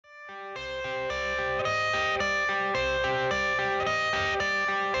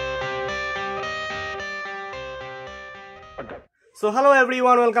So hello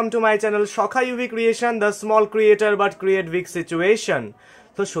everyone, welcome to my channel Shokha Yubhi Creation, the small creator but create big situation.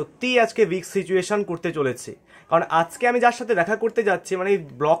 তো সত্যি আজকে big situation করতে চলেছি, কারণ আজকে আমি যার সাথে দেখা করতে যাচ্ছি, মানে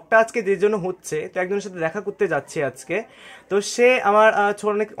ব্লগটা আজকে যে জন্য হচ্ছে, তো একজনের সাথে দেখা করতে যাচ্ছি আজকে। তো সে আমার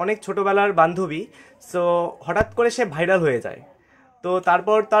অনেক ছোটবেলার বান্ধবী। সো হঠাৎ করে সে ভাইরাল হয়ে যায়, তো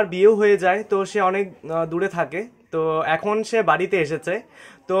তারপর তার বিয়েও হয়ে যায়। তো সে অনেক দূরে থাকে, তো এখন সে বাড়িতে এসেছে।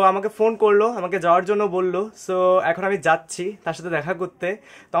 তো আমাকে ফোন করলো, আমাকে যাওয়ার জন্য বললো। সো এখন আমি যাচ্ছি তার সাথে দেখা করতে।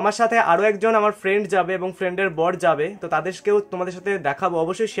 তো আমার সাথে আরও একজন আমার ফ্রেন্ড যাবে এবং ফ্রেন্ডের বর যাবে, তো তাদেরকেও তোমাদের সাথে দেখাবো,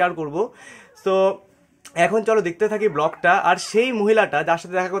 অবশ্যই শেয়ার করব। সো এখন চলো দেখতে থাকি ব্লগটা। আর সেই মহিলাটা যার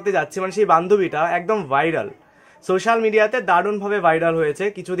সাথে দেখা করতে যাচ্ছি, মানে সেই বান্ধবীটা একদম ভাইরাল, সোশ্যাল মিডিয়াতে দারুণভাবে ভাইরাল হয়েছে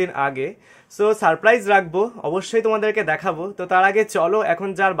কিছুদিন আগে। সো সারপ্রাইজ রাখবো, অবশ্যই তোমাদেরকে দেখাবো। তো তার আগে চলো এখন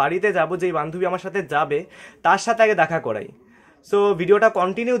যার বাড়িতে যাবো, যেই বান্ধবী আমার সাথে যাবে, তার সাথে আগে দেখা করাই। সো ভিডিওটা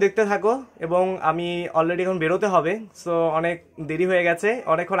কন্টিনিউ দেখতে থাকো। এবং আমি অলরেডি এখন বেরোতে হবে, সো অনেক দেরি হয়ে গেছে,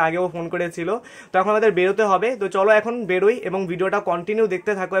 অনেকক্ষণ আগেও ফোন করেছিল, তো এখন আমাদের বেরোতে হবে। তো চলো এখন বেরোই এবং ভিডিওটা কন্টিনিউ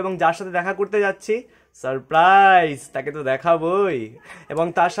দেখতে থাকো। এবং যার সাথে দেখা করতে যাচ্ছি, সারপ্রাইজ, তাকে তো দেখাবোই। এবং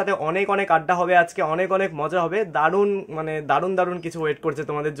তার সাথে অনেক অনেক আড্ডা হবে আজকে, অনেক অনেক মজা হবে, দারুণ মানে দারুণ কিছু ওয়েট করছে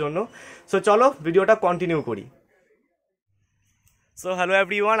তোমাদের জন্য। সো চলো ভিডিওটা কন্টিনিউ করি। সো হ্যালো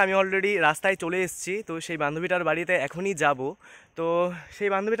এভরিওয়ান, আমি অলরেডি রাস্তায় চলে এসেছি। তো সেই বান্ধবীটার বাড়িতে এখনই যাব। তো সেই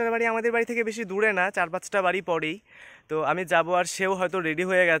বান্ধবীটার বাড়ি আমাদের বাড়ি থেকে বেশি দূরে না, 4-5টা বাড়ি পরেই। তো আমি যাব, আর সেও হয়তো রেডি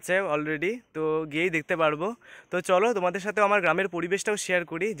হয়ে গেছে অলরেডি, তো গিয়েই দেখতে পারবো। তো চলো তোমাদের সাথেও আমার গ্রামের পরিবেশটাও শেয়ার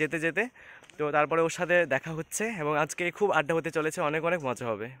করি যেতে যেতে। তো তারপরে ওর সাথে দেখা হচ্ছে, এবং আজকে খুব আড্ডা হতে চলেছে, অনেক অনেক মজা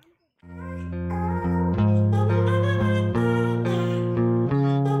হবে।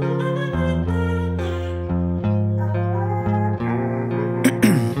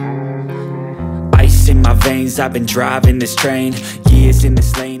 In my veins, I've been driving this train, years in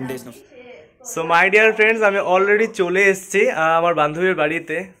this lane, there's no... so my dear friends, আমি অলরেডি চলে এসেছি আমার বান্ধবীর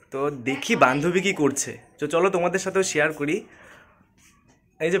বাড়িতে। তো দেখি বান্ধবী কি করছে, তো চলো তোমাদের সাথেও শেয়ার করি।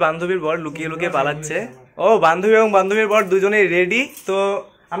 এই যে বান্ধবীর বর লুকিয়ে লুকিয়ে পালাচ্ছে। ও বান্ধবী এবং বান্ধবীর বর দুজনেই রেডি। তো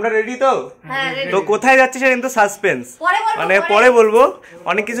আমরা রেডি তো? তো কোথায় যাচ্ছি সেটা কিন্তু সাসপেন্স, মানে পরে বলবো।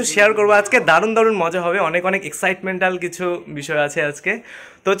 অনেক কিছু শেয়ার করবো আজকে, দারুণ মজা হবে, অনেক অনেক এক্সাইটমেন্টাল কিছু বিষয় আছে আজকে।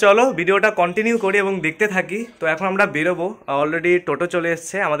 তো চলো ভিডিওটা কন্টিনিউ করি এবং দেখতে থাকি। তো এখন আমরা বেরোবো, অলরেডি টোটো চলে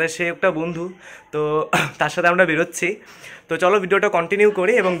এসছে আমাদের, সে একটা বন্ধু, তো তার সাথে আমরা বেরোচ্ছি। তো চলো ভিডিওটা কন্টিনিউ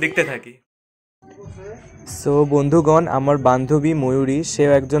করি এবং দেখতে থাকি। সো বন্ধুগণ, আমার বান্ধবী ময়ূরী,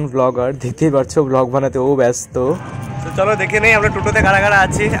 সেও একজন ব্লগার, দেখতেই পাচ্ছ ব্লগ বানাতে ও ব্যস্ত। তো চলো দেখে নেই আমরা টোটোতে কারা কারা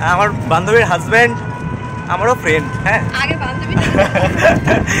আছি। আমার বান্ধবীর হাজব্যান্ড, আমারও ফ্রেন্ড, হ্যাঁ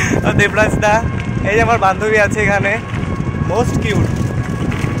দেবরাজ দা। এই যে আমার বান্ধবী আছে এখানে, মোস্ট কিউট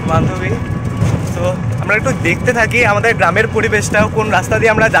বান্ধবী। তো আমরা একটু দেখতে থাকি আমাদের গ্রামের পরিবেশটাও, কোন রাস্তা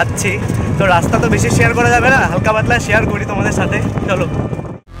দিয়ে আমরা যাচ্ছি। তো রাস্তা তো বেশি শেয়ার করা যাবে না, হালকা পাতলা শেয়ার করি তোমাদের সাথে, চলো।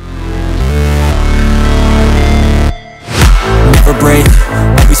 Never break,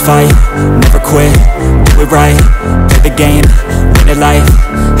 always fight, never quit, do it right, play the game, win it life,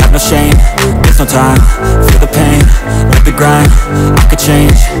 have no shame, there's no time, feel the pain, live the grind, I could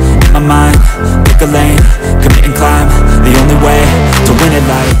change, in my mind, pick a lane, commit and climb, the only way to win it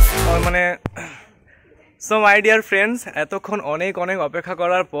life. মানে so my dear friends, এতক্ষণ অনেক অনেক অপেক্ষা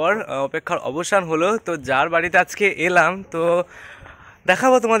করার পর অপেক্ষার অবসান হলো। তো যার বাড়িতে আজকে এলাম, তো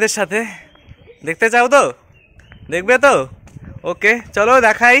দেখাবো তোমাদের সাথে। দেখতে চাও তো? দেখবে তো? ওকে চলো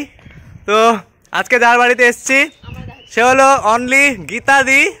দেখাই। তো আজকে যার বাড়িতে এসছি সে হলো অনলি গীতা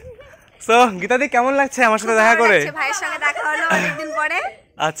দি। সো গীতা দি, কেমন লাগছে আমার সাথে দেখা করে? ভাইয়ের সঙ্গে দেখা হলো অনেকদিন পরে।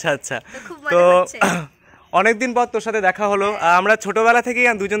 আচ্ছা তো অনেকদিন পর তোর সাথে দেখা হলো। আমরা ছোটবেলা থেকেই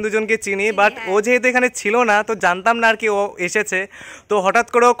দুজনকে চিনি, বাট ও যেহেতু এখানে ছিল না, তো জানতাম না আর কি ও এসেছে। তো হঠাৎ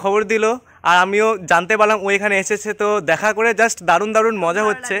করে ও খবর দিল, আর আমিও জানতে পারলাম ও এখানে এসেছে। তো দেখা করে জাস্ট দারুণ মজা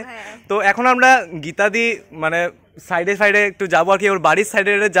হচ্ছে। তো এখন আমরা গীতাদি মানে সাইডে একটু যাবো আর কি, ওর বাড়ির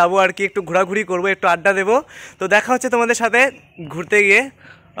সাইডে যাবো আর কি, একটু ঘোরাঘুরি করবো, একটু আড্ডা দেবো। তো দেখা হচ্ছে তোমাদের সাথে ঘুরতে গিয়ে।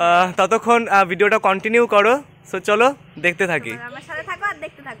 ততক্ষণ ভিডিওটা কন্টিনিউ করো। সো চলো দেখতে থাকি,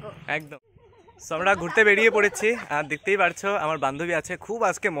 একদম। সো আমরা ঘুরতে বেরিয়ে পড়েছি, আর দেখতেই পারছো আমার বান্ধবী আছে, খুব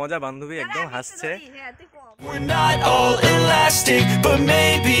আজকে মজা বান্ধবী, একদম হাসছে। We're not all elastic, but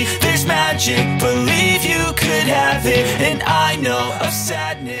maybe there's magic. Believe you could have it, and I know of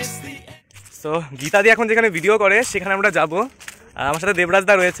sadness. So Gita দি এখন যেখানে ভিডিও করে সেখানে আমরা যাব। আমার সাথে দেবরাজ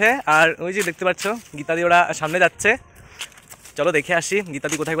দা রয়েছে, আর ওই যে দেখতে পাচ্ছ গীতা দি ওরা সামনে যাচ্ছে। চলো দেখে আসি গীতা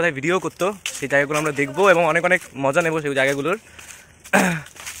দি কোথায় কোথায় ভিডিও করতো, সেই জায়গাগুলো আমরা দেখবো এবং অনেক অনেক মজা নেবো সেই জায়গাগুলোর।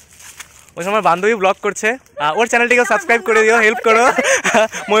 ওই সময় বান্ধবী ব্লগ করছে, ওর চ্যানেলটিকে সাবস্ক্রাইব করে দিও, হেল্প করো।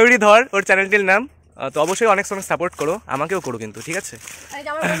 ময়ূরী ধর ওর চ্যানেলটির নাম। তো অবশ্যই অনেক সময় সাপোর্ট করো, আমাকেও করো কিন্তু, ঠিক আছে? এই যে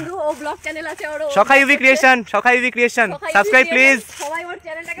আমার বন্ধু ও ব্লগ চ্যানেল আছে ওর সখা ইউভি ক্রিয়েশন, সখা ইউভি ক্রিয়েশন, সাবস্ক্রাইব প্লিজ। সবাই ওর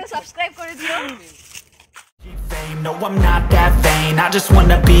চ্যানেলটাকে সাবস্ক্রাইব করে দিও। No, I'm not that vain. I just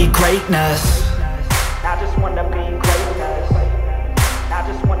wanna be greatness. I just wanna be greatness. I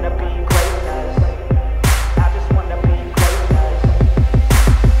just wanna be greatness. I just wanna be greatness.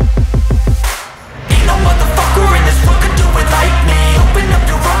 Ain't no motherfucker in this world could do it like me. Open up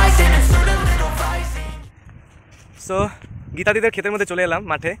your eyes and insert a little rising. So Gita দিদের ক্ষেতের মধ্যে চলে এলাম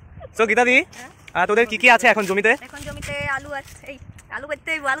মাঠে। So Gita দি, তোদের কি কি আছে এখন জমিতে? এখন জমিতে আলু আছে, এই আলু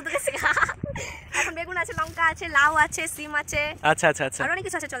করতে আলু তো গেছে। এখন বেগুন আছে, লঙ্কা আছে, লাউ আছে, সিম আছে। আচ্ছা আচ্ছা আচ্ছা, আর অনেক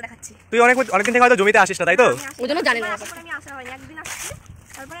কিছু আছে, চল দেখাচ্ছি। তুই অনেকদিন থেকে হয়তো জমিতে আসিস না, তাই তো? ওজন্য জানি না, আমি আসা হয়নি, একদিন আসছি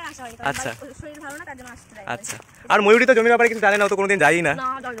তারপরে আসা হয়নি, আচ্ছা শরীর ভালো না তার জন্য আসতে পারি। আচ্ছা, আর ময়ূরী তো জমির ব্যাপারে কিছু জানে না, তো কোনোদিন যাই না।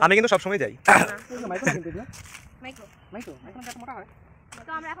 আমি কিন্তু সবসময় যাই।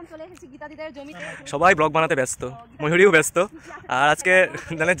 তো আমরা এখন চলে এসেছি গীতা দিদের জমিতে। সবাই ব্লগ বানাতে ব্যস্ত, ময়ূরীও ব্যস্ত। আর আজকে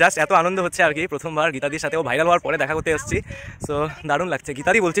মানে জাস্ট এত আনন্দ হচ্ছে আর কি, প্রথমবার গীতাদির সাথেও ভাইরাল হওয়ার পরে দেখা করতে এসেছি। সো দারুণ লাগছে।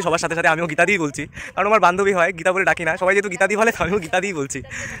 গীতাদি বলছি সবার সাথে সাথে, আমিও গীতাদিই বলছি, কারণ আমার বান্ধবী হয়, গীতা বলে ডাকি না, সবাই যেহেতু গীতাদি বলে আমিও গীতাদিই বলছি।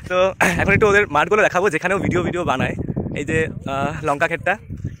 তো এখন একটু ওদের মাঠগুলো দেখাবো যেখানেও ভিডিও বানায়। এই যে লঙ্কা ক্ষেতটা,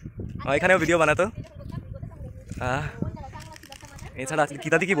 এখানেও ভিডিও বানাতো। এছাড়া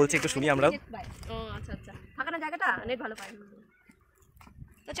গীতাদি কি বলছে একটু শুনি আমরাও। আচ্ছা আচ্ছা, ফাঁকা না জায়গাটা, নেট ভালো পায়।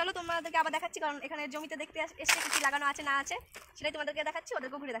 তো চলো তোমাদেরকে আবার দেখাচ্ছি, কারণ এখানে জমিতে দেখতে এসে কি লাগানো আছে না আছে সেটাই তোমাদেরকে দেখাচ্ছি,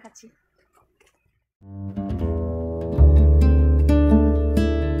 ওদেরকেও ঘুরে দেখাচ্ছি।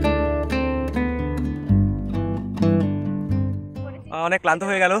 অনেক ক্লান্ত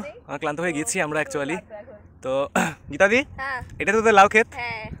হয়ে গেল, ক্লান্ত হয়ে গেছি আমরা অ্যাকচুয়ালি। তো গীতাদি, এটা তো তোদের লাউ ক্ষেত,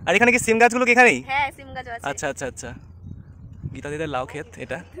 আর এখানে কি সিম গাছগুলো কি এখানেই? হ্যাঁ, সিম গাছ আছে। আচ্ছা আচ্ছা আচ্ছা, গীতাদিদের লাউ ক্ষেত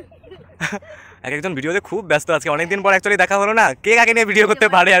এটা। এক একজন ভিডিওতে খুব ব্যস্ত আজকে, অনেকদিন পর অ্যাকচুয়ালি দেখা হলো না, কে কাকে নিয়ে ভিডিও করতে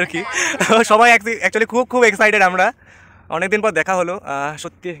পারে আর কি। সবাই অ্যাকচুয়ালি খুব এক্সাইটেড আমরা, অনেকদিন পর দেখা হলো।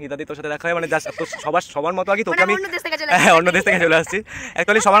 সত্যি গীতাদি তোর সাথে দেখা হয় মানে জাস্ট সবার মতো আগে তোকে আমি অন্য দেশ থেকে চলে আসছি।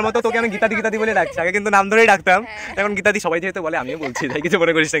 অ্যাকচুয়ালি সবার মতো তোকে আমি গীতাদি বলে ডাকছি, আগে কিন্তু নাম ধরেই ডাকতাম, এখন গীতাদি সবাই যেহেতু বলে আমিও বলছি, তাই কিছু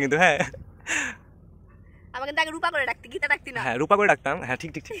মনে করিস না কিন্তু। হ্যাঁ, আমাকে আগে রূপা করে ডাকতি, গীতা ডাকতি না। হ্যাঁ, রূপা করে ডাকতাম। হ্যাঁ,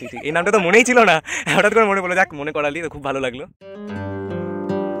 ঠিক, এই নামটা তো মনেই ছিল না, হঠাৎ করে মনে পড়লো, যাক মনে করালি, তো খুব ভালো লাগলো।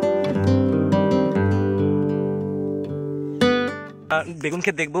 বেগুন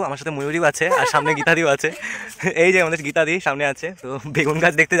ক্ষেত দেখবো, আমার সাথে ময়ূরীও আছে আর সামনে গীতাদিও আছে। এই যে আমাদের গীতাদি সামনে আছে, তো বেগুন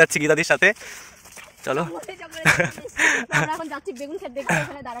গাছ দেখতে যাচ্ছি গীতাদির সাথে। চলো,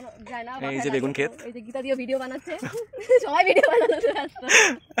 এই যে বেগুন ক্ষেত, এই যে গীতাদিও ভিডিও বানাচ্ছে, সবাই ভিডিও বানাচ্ছে।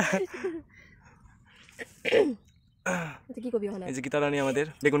 এই যে গীতা রানী আমাদের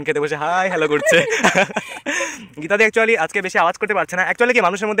বেগুন খেতে বসে হাই হ্যালো করছে। গীতাদি অ্যাকচুয়ালি আজকে বেশি আওয়াজ করতে পারছে না। অ্যাকচুয়ালি কি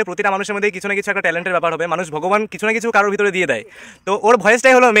মানুষের মধ্যে, প্রতিটা মানুষের মধ্যে কিছু না কিছু একটা ট্যালেন্টের ব্যাপার হবে, মানুষ ভগবান কিছু না কিছু কারোর ভিতরে দিয়ে দেয়। তো ওর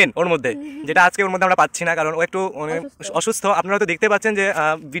ভয়েসটাই হলো মেন ওর মধ্যে, যেটা আজকে ওর মধ্যে আমরা পাচ্ছি না, কারণ ও একটু অসুস্থ। আপনারা তো দেখতে পাচ্ছেন যে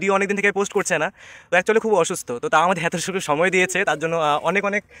ভিডিও অনেকদিন থেকে পোস্ট করছে না, তো অ্যাকচুয়ালি খুব অসুস্থ। তো তা আমাদের এত সময় দিয়েছে, তার জন্য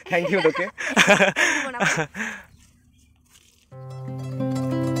অনেক থ্যাংক ইউ তোকে।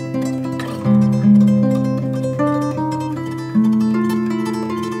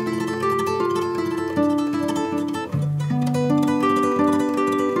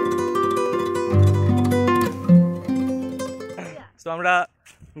 তো আমরা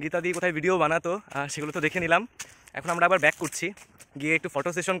গীতাদি কোথায় ভিডিও বানাতো সেগুলো তো দেখে নিলাম, এখন আমরা আবার ব্যাক করছি, গিয়ে একটু ফটো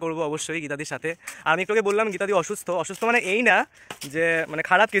সেশন করবো অবশ্যই গীতাদির সাথে। আর আমি একটু বললাম গীতাদি অসুস্থ মানে এই না যে মানে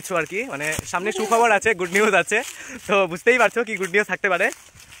খারাপ কিছু আর কি, মানে সামনে সুখবর আছে, গুড নিউজ আছে, তো বুঝতেই পারছো কি গুড নিউজ থাকতে পারে।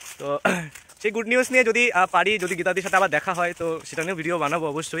 তো সেই গুড নিউজ নিয়ে যদি পারি, যদি গীতাদির সাথে আবার দেখা হয়, তো সেটা নিয়েও ভিডিও বানাবো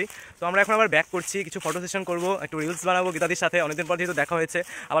অবশ্যই। তো আমরা এখন আবার ব্যাক করছি, কিছু ফটো সেশন করবো, একটু রিলস বানাবো গীতাদির সাথে। অনেকদিন পর যেহেতু দেখা হয়েছে,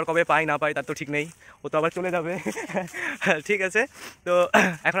 আবার কবে পাই না পাই তার তো ঠিক নেই, ও তো আবার চলে যাবে। ঠিক আছে, তো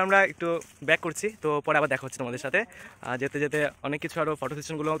এখন আমরা একটু ব্যাক করছি, তো পরে আবার দেখা হচ্ছে তোমাদের সাথে। যেতে যেতে অনেক কিছু আরও ফটো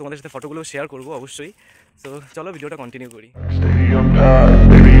সেশনগুলো তোমাদের সাথে ফটোগুলো শেয়ার করবো অবশ্যই। তো চলো ভিডিওটা কন্টিনিউ করি।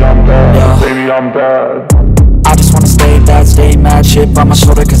 I just wanna stay bad, stay mad, shit on my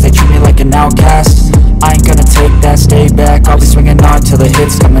shoulder cause they treat me like an outcast. I ain't gonna take that, stay back, I'll be swinging hard till the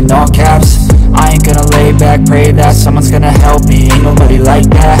hits come in all caps. I ain't gonna lay back, pray that someone's gonna help me, ain't nobody like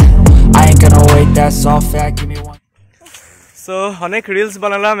that. I ain't gonna wait, that's all fact, give me one. So অনেক reels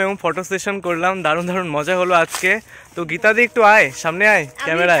বানালাম এবং photo session করলাম, দারুণ মজা হলো আজকে। তো গীতাদি একটু আয়, সামনে আয়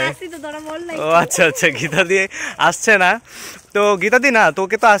ক্যামেরায়। ও আচ্ছা আচ্ছা, গীতাদি আসছে না, তো গীতাদি না,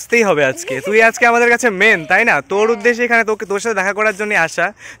 তোকে তো আসতেই হবে আজকে, তুই আজকে আমাদের কাছে মেন, তাই না? তোর উদ্দেশ্যে এখানে তোর সাথে দেখা করার জন্য আসা।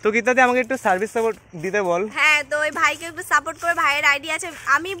 তো গীতাদি আমাকে একটু সার্ভিস সাপোর্ট দিতে বল। হ্যাঁ, তো ওই ভাইকে একটু সাপোর্ট করে, ভাইয়ের আইডিয়া আছে,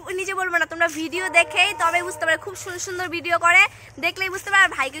 আমি নিজে বলবো না, তোমরা ভিডিও দেখেই তবে বুঝতে পারো, খুব সুন্দর ভিডিও করে, দেখলেই বুঝতে পারো।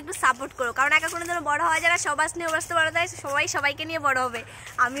 আর ভাইকে একটু সাপোর্ট করো, কারণ একা কোনো দিনও বড় হওয়া যায় না, সবার স্নেহ ব্যস্ত বড় দেয়, সবাই সবাইকে নিয়ে বড় হবে,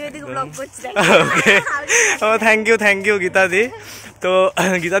 আমি ওইদিকে ব্লগ করছি। ওকে, ও থ্যাংক ইউ গীতাদি। তো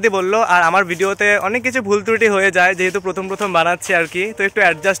গীতাদি বললো আর আমার ভিডিওতে অনেক কিছু ভুল ত্রুটি হয়ে যায়, যেহেতু প্রথম বানাচ্ছি আর কি, তো একটু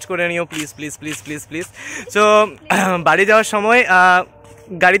অ্যাডজাস্ট করে নিও please please please please please. So বাড়ি যাওয়ার সময়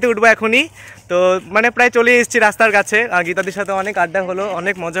গাড়িতে উঠবো এখনই, তো মানে প্রায় চলে এসেছি রাস্তার কাছে। গীতাদির সাথে অনেক আড্ডা হলো,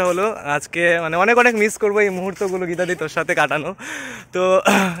 অনেক মজা হলো আজকে, মানে অনেক মিস করবো এই মুহূর্তগুলো গীতাদি তোর সাথে কাটানো। তো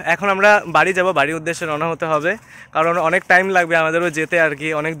এখন আমরা বাড়ি যাব, বাড়ির উদ্দেশ্যে রওনা হতে হবে, কারণ অনেক টাইম লাগবে আমাদেরও যেতে আর কি,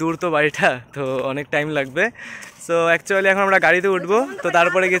 অনেক দূর তো বাড়িটা, তো অনেক টাইম লাগবে। সো অ্যাকচুয়ালি এখন আমরা গাড়িতে উঠবো, তো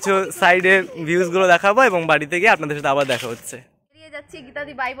তারপরে কিছু সাইডের ভিউজগুলো দেখাবো এবং বাড়িতে গিয়ে আপনাদের সাথে আবার দেখা হচ্ছে। যাচ্ছি,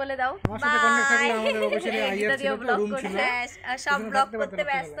 গীতাদি বাই বলে দাও। গীতাদিও ব্লগ করছে, সব ব্লগ করতে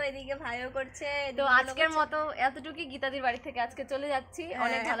ব্যস্ত, এদিকে ভাইও করছে। তো আজকের মতো এতটুকুই, গীতাদির বাড়ি থেকে আজকে চলে যাচ্ছি।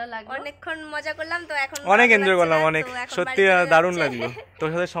 অনেক ভালো লাগলো, অনেকক্ষণ মজা করলাম, তো এখন অনেক এনজয় করলাম, অনেক সত্যি দারুণ লাগলো তোর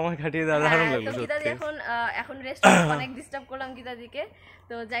সাথে সময় কাটিয়ে, দারুণ লাগলো গীতাদি। এখন রেস্ট, অনেক ডিস্টার্ব করলাম গীতাদিকে।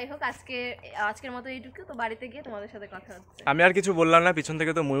 তো যাই হোক, আজকের মতো এইটুকু। তো বাড়িতে গিয়ে তোমাদের সাথে কথা হচ্ছে। আমি আর কিছু বললাম না, পিছন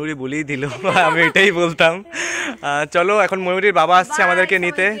থেকে তো ময়ূরী বলেই দিল, আমি এটাই বলতাম। চলো এখন ময়ূরীর বাবা আসছে আমাদেরকে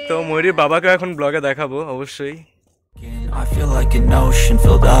নিতে, তো ময়ূরীর বাবাকে এখন ব্লগে দেখাবো অবশ্যই। I feel like an ocean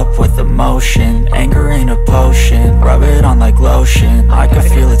filled up with emotion. Anger ain't a potion, rub it on like lotion. I can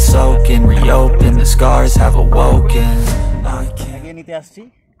feel it soaking, reopen, the scars have awoken. I can't নিতে আসছি,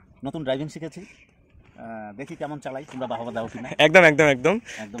 নতুন ড্রাইভিং শিখেছি, দেখি কেমন চালাই, তোমরা বাহবা দাও কিনা। একদম।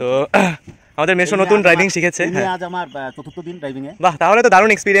 তো আমাদের মেশো নতুন ড্রাইভিং শিখেছে, আজ আমার চতুর্থ দিন ড্রাইভিং এ। বাহ, তাহলে তো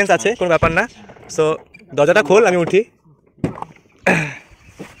দারুণ এক্সপিরিয়েন্স আছে, কোনো ব্যাপার না। সো দরজাটা খোল, আমি উঠি।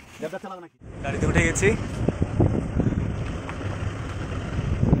 গাড়িতে উঠে গেছি।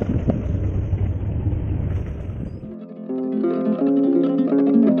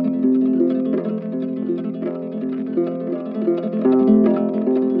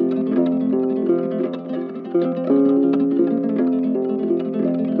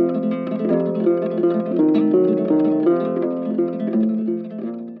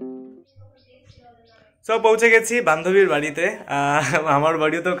 সো পৌঁছে গেছি বান্ধবীর বাড়িতে, আমার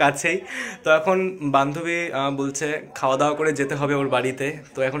বাড়িও তো কাছেই। তো এখন বান্ধবী বলছে খাওয়া দাওয়া করে যেতে হবে ওর বাড়িতে,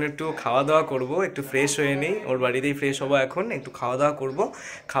 তো এখন একটু খাওয়া দাওয়া করব, একটু ফ্রেশ হয়ে নিই, ওর বাড়িতেই ফ্রেশ হবো, এখন একটু খাওয়া দাওয়া করব,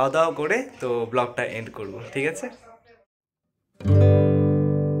 খাওয়া দাওয়া করে তো ব্লগটা এন্ড করব, ঠিক আছে।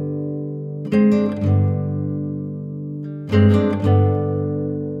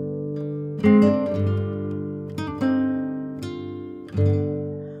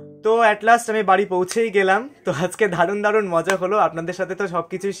 তো অ্যাট লাস্ট আমি বাড়ি পৌঁছেই গেলাম। তো আজকে দারুণ মজা হলো, আপনাদের সাথে তো সব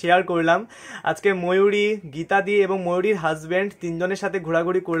কিছু শেয়ার করলাম। আজকে ময়ূরী, গীতাদি এবং ময়ূরীর হাজব্যান্ড তিনজনের সাথে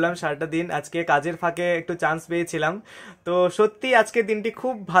ঘোরাঘুরি করলাম সারাটা দিন। আজকে কাজের ফাঁকে একটু চান্স পেয়েছিলাম, তো সত্যি আজকের দিনটি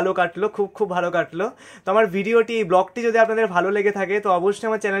খুব ভালো কাটলো, খুব ভালো কাটলো। তো আমার ভিডিওটি, এই ব্লগটি যদি আপনাদের ভালো লেগে থাকে তো অবশ্যই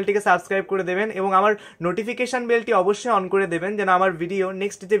আমার চ্যানেলটিকে সাবস্ক্রাইব করে দেবেন এবং আমার নোটিফিকেশান বেলটি অবশ্যই অন করে দেবেন, যেন আমার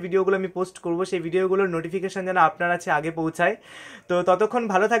নেক্সট যে ভিডিওগুলো আমি পোস্ট করবো সেই ভিডিওগুলোর নোটিফিকেশান যেন আপনার কাছে আগে পৌঁছায়। তো ততক্ষণ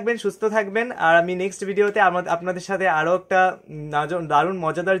ভালো থাকবেন, সুস্থ থাকবেন, আর আমি নেক্সট ভিডিওতে আপনাদের সাথে আরও একটা দারুণ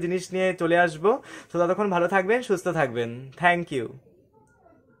মজাদার জিনিস নিয়ে চলে আসবো। তো ততক্ষণ ভালো থাকবেন, সুস্থ থাকবেন। Thank you.